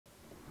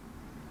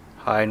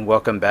Hi and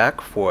welcome back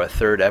for a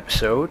third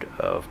episode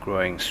of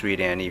growing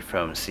sweet Annie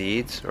from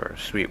seeds, or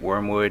sweet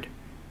wormwood.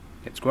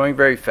 It's growing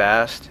very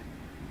fast.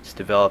 It's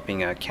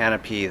developing a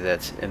canopy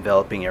that's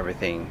enveloping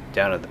everything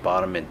down at the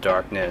bottom in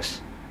darkness.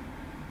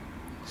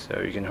 So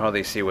you can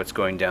hardly see what's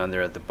going down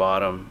there at the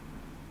bottom.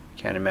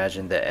 Can't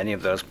imagine that any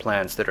of those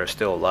plants that are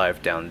still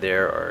alive down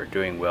there are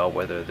doing well,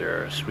 whether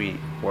they're sweet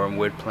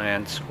wormwood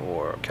plants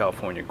or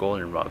California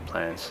goldenrod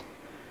plants.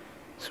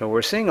 So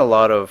we're seeing a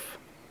lot of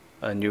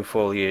new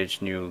foliage,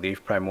 new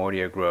leaf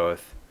primordia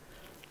growth.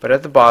 But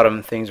at the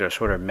bottom, things are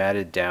sort of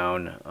matted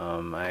down.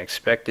 I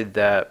expected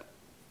that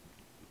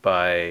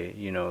by,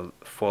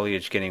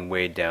 foliage getting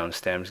weighed down,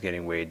 stems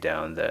getting weighed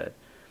down, that,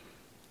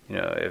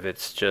 if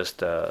it's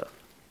just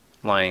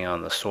lying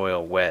on the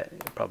soil wet,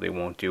 it probably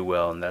won't do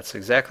well, and that's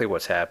exactly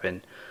what's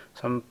happened.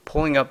 So I'm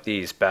pulling up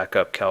these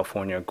backup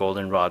California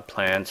goldenrod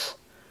plants.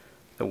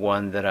 The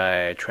one that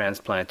I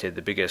transplanted,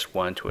 the biggest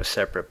one, to a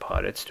separate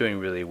pot. It's doing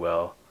really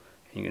well.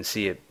 You can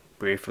see it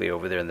briefly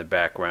over there in the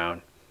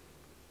background.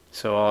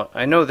 So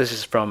I know this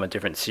is from a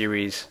different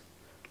series,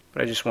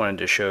 but I just wanted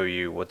to show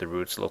you what the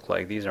roots look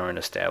like. These aren't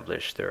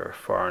established. They're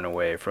far and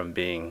away from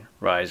being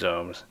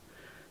rhizomes.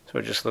 So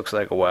it just looks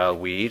like a wild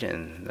weed,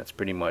 and that's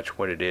pretty much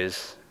what it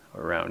is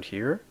around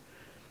here.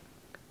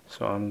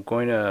 So I'm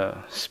going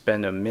to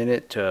spend a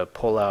minute to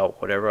pull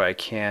out whatever I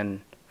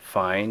can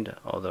find,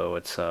 although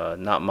it's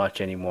not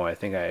much anymore. I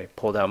think I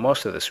pulled out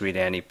most of the sweet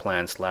Annie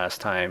plants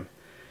last time.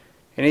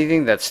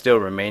 Anything that's still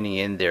remaining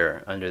in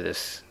there under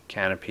this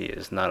canopy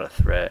is not a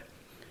threat.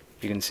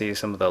 You can see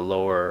some of the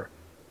lower,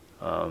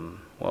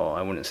 well,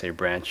 I wouldn't say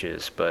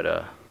branches,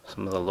 but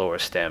some of the lower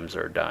stems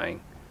are dying.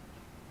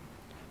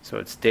 So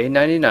it's day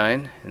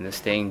 99, and this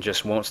thing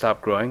just won't stop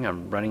growing.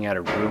 I'm running out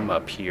of room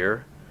up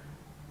here,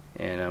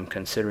 and I'm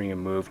considering a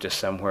move to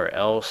somewhere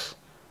else.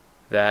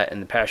 That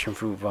and the passion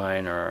fruit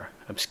vine are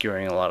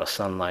obscuring a lot of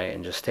sunlight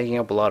and just taking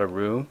up a lot of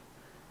room.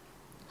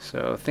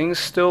 So things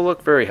still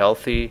look very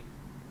healthy.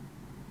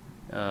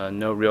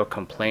 No real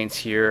complaints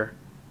here.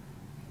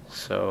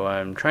 So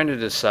I'm trying to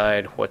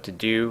decide what to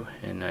do,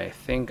 and I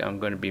think I'm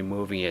going to be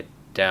moving it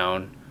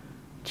down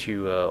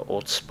to an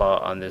old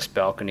spot on this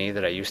balcony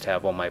that I used to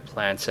have all my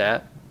plants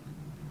at.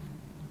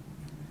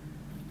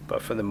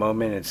 But for the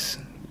moment, it's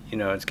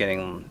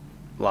getting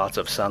lots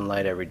of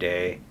sunlight every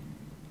day,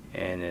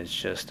 and it's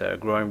just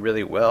growing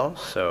really well.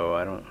 So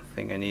I don't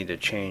think I need to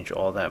change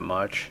all that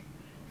much.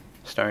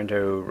 Starting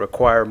to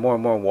require more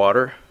and more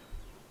water.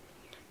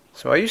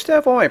 So I used to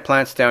have all my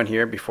plants down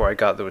here before I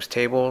got those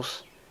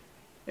tables,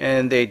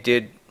 and they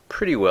did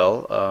pretty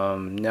well.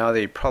 Now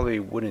they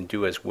probably wouldn't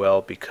do as well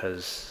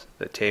because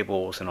the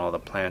tables and all the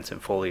plants and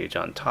foliage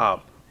on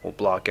top will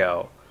block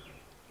out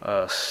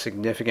a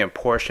significant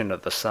portion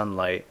of the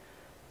sunlight.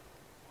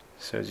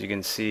 So as you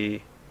can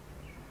see,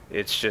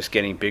 it's just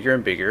getting bigger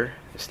and bigger.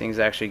 This thing's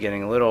actually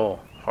getting a little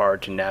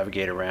hard to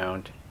navigate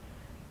around,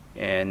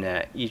 and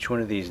at each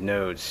one of these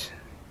nodes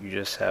you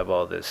just have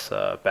all this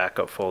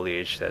backup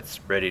foliage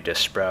that's ready to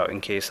sprout in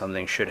case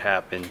something should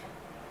happen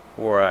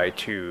were I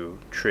to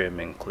trim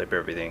and clip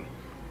everything.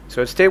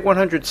 So it's day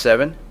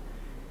 107.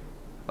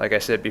 Like I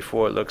said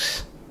before, it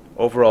looks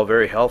overall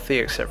very healthy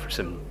except for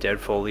some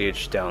dead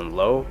foliage down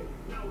low.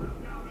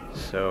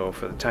 So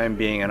for the time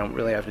being, I don't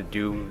really have to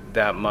do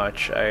that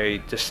much.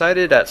 I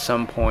decided at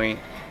some point,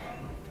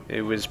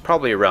 it was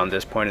probably around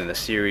this point in the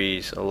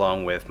series,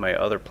 along with my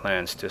other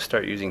plants, to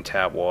start using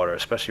tap water,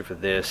 especially for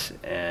this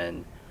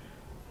and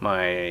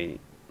my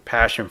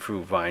passion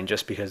fruit vine,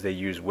 just because they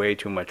use way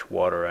too much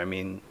water. I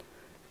mean,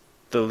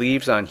 the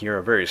leaves on here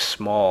are very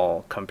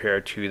small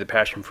compared to the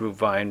passion fruit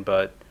vine,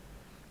 but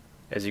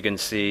as you can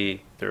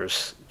see,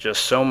 there's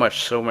just so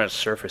much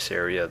surface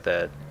area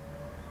that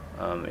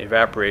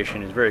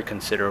evaporation is very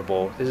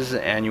considerable. This is an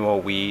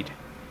annual weed.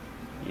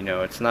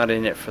 It's not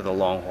in it for the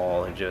long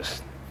haul. It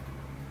just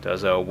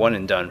does a one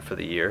and done for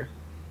the year.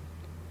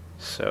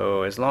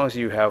 So as long as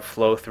you have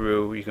flow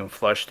through, you can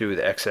flush through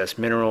the excess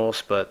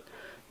minerals, but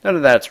none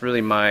of that's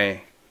really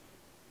my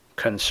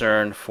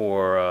concern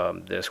for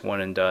this one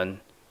and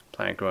done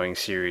plant growing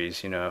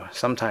series.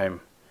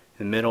 Sometime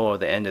in the middle or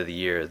the end of the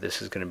year,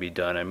 this is going to be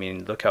done. I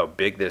mean, look how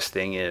big this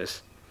thing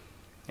is,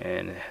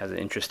 and it has an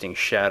interesting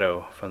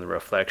shadow from the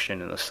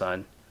reflection in the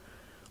sun.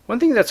 One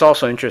thing that's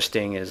also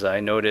interesting is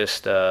I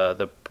noticed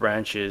the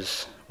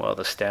branches, well,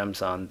 the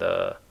stems on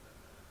the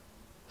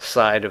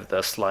side of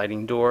the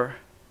sliding door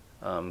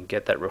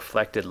get that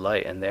reflected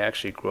light, and they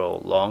actually grow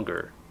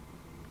longer.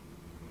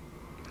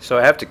 So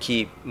I have to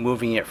keep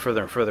moving it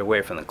further and further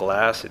away from the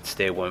glass. It's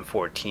day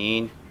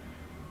 114,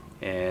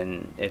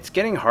 and it's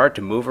getting hard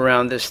to move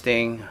around this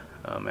thing.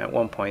 At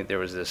one point there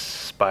was this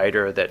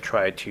spider that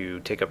tried to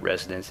take up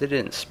residence. It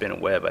didn't spin a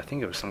web. I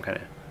think it was some kind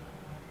of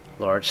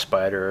large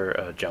spider,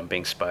 a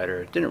jumping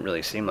spider. It didn't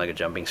really seem like a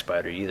jumping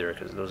spider either,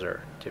 because those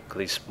are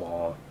typically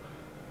small.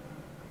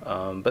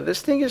 But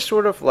this thing is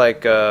sort of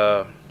like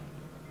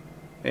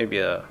maybe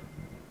a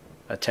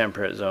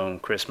temperate zone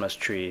Christmas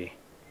tree.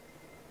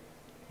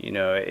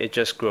 It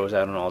just grows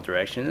out in all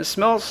directions. It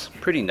smells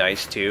pretty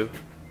nice too.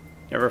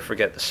 Never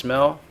forget the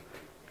smell.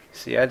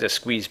 See, I had to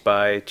squeeze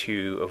by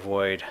to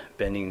avoid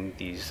bending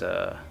these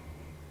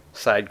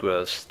side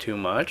growths too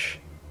much.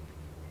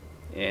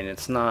 And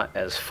it's not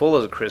as full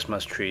as a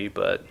Christmas tree,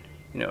 but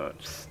you know,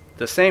 it's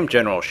the same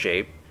general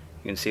shape.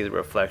 You can see the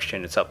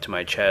reflection, it's up to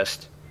my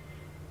chest.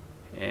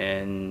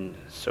 And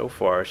so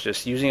far it's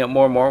just using up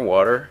more and more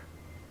water.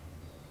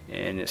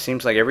 And it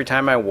seems like every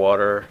time I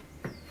water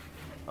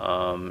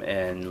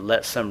and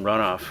let some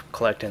runoff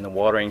collect in the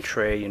watering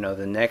tray, you know,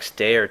 the next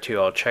day or two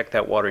I'll check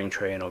that watering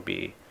tray and it'll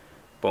be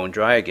bone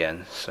dry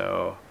again.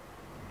 So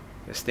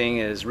this thing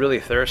is really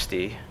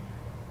thirsty.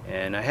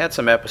 And I had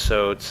some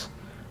episodes,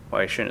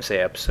 well, I shouldn't say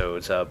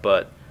episodes,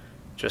 but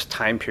just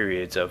time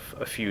periods of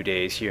a few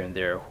days here and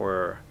there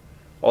where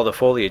all the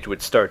foliage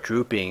would start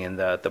drooping and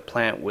the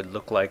plant would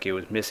look like it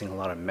was missing a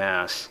lot of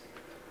mass.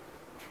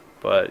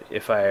 But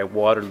if I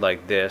watered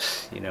like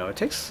this, you know, it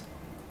takes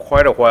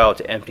quite a while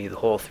to empty the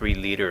whole 3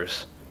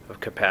 liters of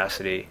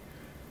capacity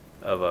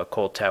of a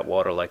cold tap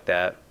water like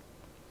that.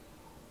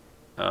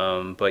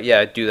 But yeah,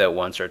 I'd do that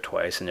once or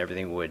twice and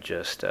everything would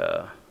just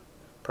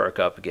perk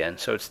up again.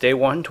 So it's day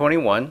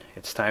 121.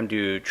 It's time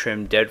to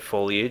trim dead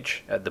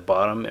foliage at the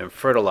bottom and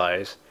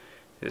fertilize.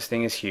 This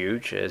thing is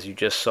huge. As you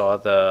just saw,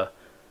 the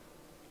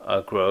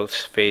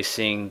growths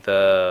facing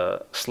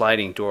the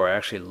sliding door are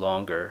actually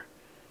longer.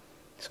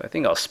 So I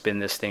think I'll spin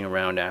this thing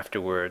around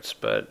afterwards,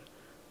 but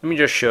let me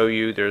just show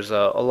you. There's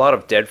a lot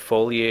of dead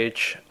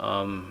foliage.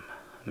 I'm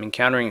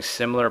encountering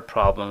similar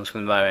problems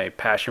with my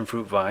passion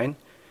fruit vine,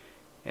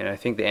 and I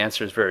think the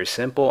answer is very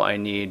simple. I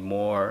need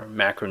more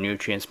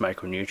macronutrients,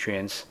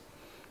 micronutrients.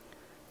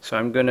 So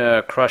I'm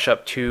gonna crush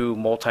up 2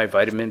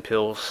 multivitamin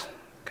pills,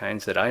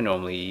 kinds that I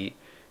normally eat,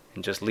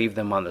 and just leave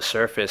them on the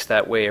surface.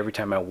 That way every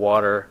time I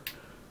water,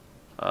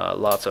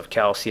 lots of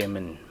calcium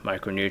and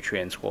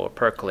micronutrients will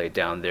percolate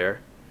down there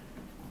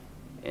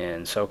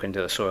and soak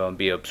into the soil and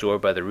be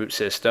absorbed by the root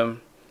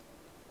system.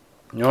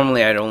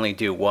 Normally I'd only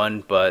do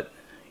 1, but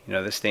you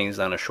know, this thing's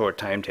on a short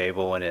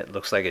timetable and it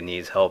looks like it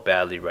needs help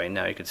badly right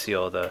now. You can see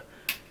all the,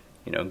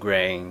 you know,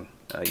 graying,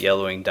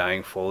 yellowing,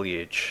 dying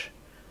foliage.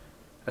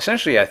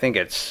 Essentially, I think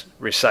it's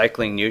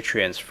recycling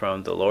nutrients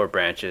from the lower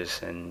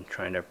branches and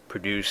trying to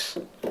produce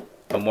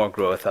more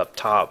growth up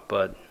top,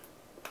 but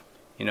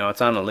you know,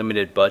 it's on a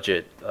limited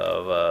budget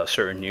of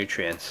certain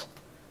nutrients.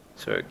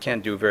 So it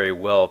can't do very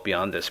well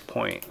beyond this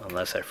point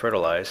unless I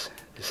fertilize.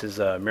 This is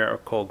a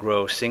Miracle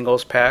Gro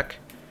Singles pack.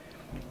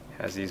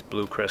 It has these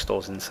blue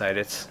crystals inside.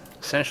 It's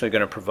essentially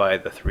going to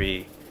provide the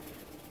 3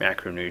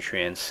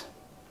 macronutrients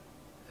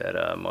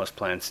that most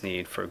plants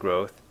need for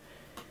growth.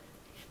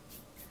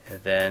 And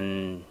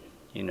then,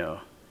 you know,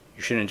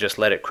 you shouldn't just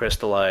let it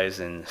crystallize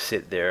and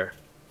sit there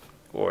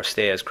or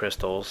stay as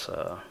crystals.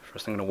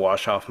 First I'm going to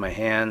wash off my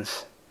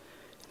hands.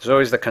 There's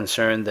always the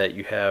concern that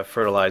you have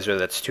fertilizer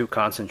that's too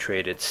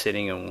concentrated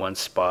sitting in one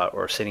spot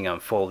or sitting on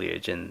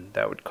foliage, and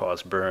that would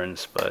cause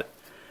burns, but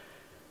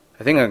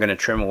I think I'm going to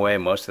trim away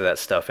most of that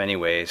stuff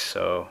anyways,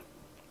 so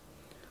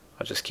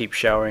I'll just keep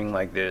showering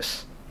like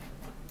this.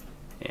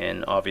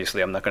 And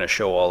obviously I'm not going to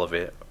show all of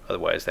it,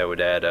 otherwise that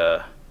would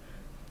add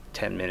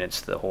 10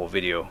 minutes to the whole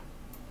video.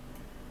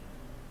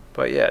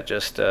 But yeah,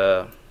 just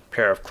a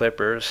pair of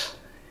clippers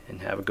and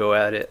have a go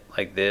at it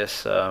like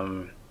this.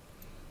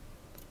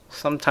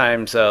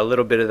 Sometimes a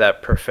little bit of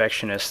that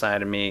perfectionist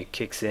side of me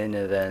kicks in,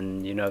 and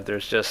then, you know, if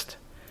there's just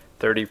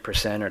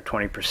 30% or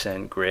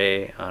 20%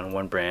 gray on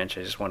one branch,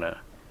 I just want to,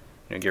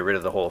 you know, get rid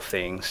of the whole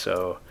thing.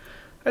 So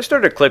I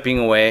started clipping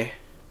away.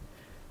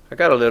 I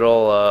got a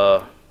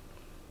little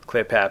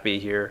clip happy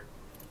here,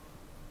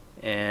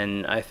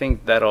 and I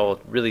think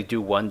that'll really do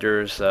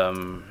wonders.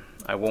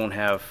 I won't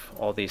have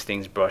all these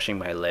things brushing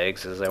my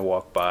legs as I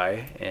walk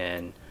by,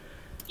 and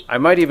I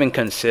might even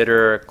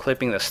consider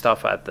clipping the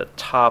stuff at the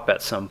top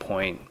at some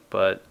point,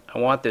 but I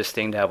want this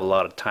thing to have a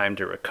lot of time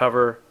to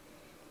recover.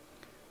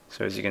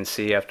 So as you can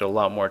see, after a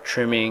lot more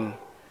trimming,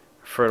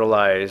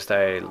 fertilized,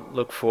 I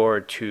look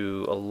forward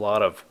to a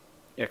lot of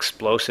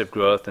explosive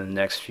growth in the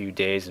next few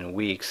days and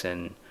weeks,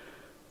 and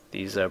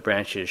these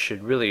branches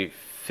should really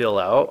fill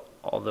out.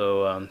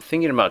 Although I'm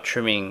thinking about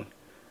trimming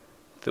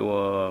the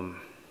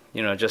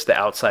you know, just the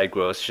outside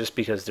growths, just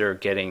because they're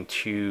getting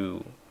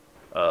too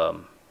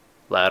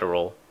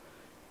lateral,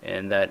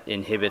 and that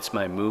inhibits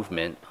my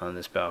movement on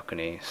this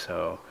balcony.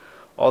 So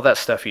all that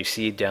stuff you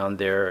see down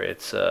there,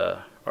 it's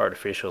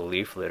artificial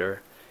leaf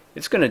litter.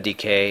 It's going to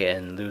decay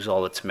and lose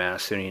all its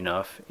mass soon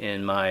enough.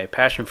 In my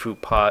passion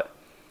fruit pot,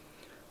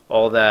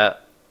 all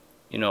that,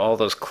 you know, all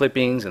those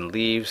clippings and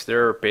leaves,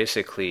 they're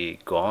basically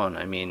gone.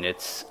 I mean,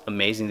 it's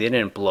amazing they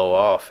didn't blow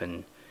off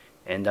and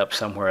end up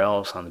somewhere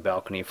else on the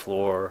balcony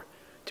floor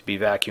to be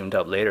vacuumed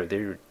up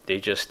later. They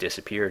just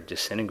disappeared,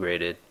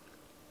 disintegrated.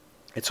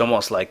 It's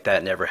almost like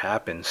that never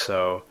happened.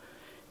 So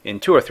in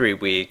 2 or 3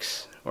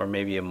 weeks, or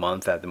maybe a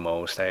month at the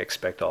most, I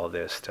expect all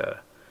this to,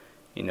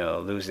 you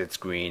know, lose its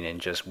green and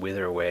just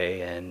wither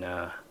away, and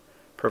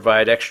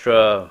provide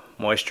extra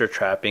moisture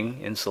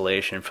trapping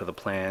insulation for the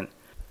plant.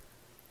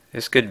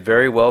 This could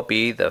very well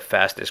be the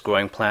fastest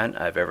growing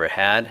plant I've ever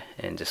had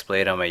and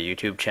displayed on my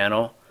YouTube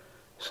channel.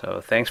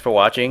 So thanks for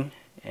watching,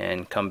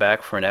 and come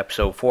back for an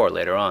episode 4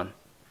 later on.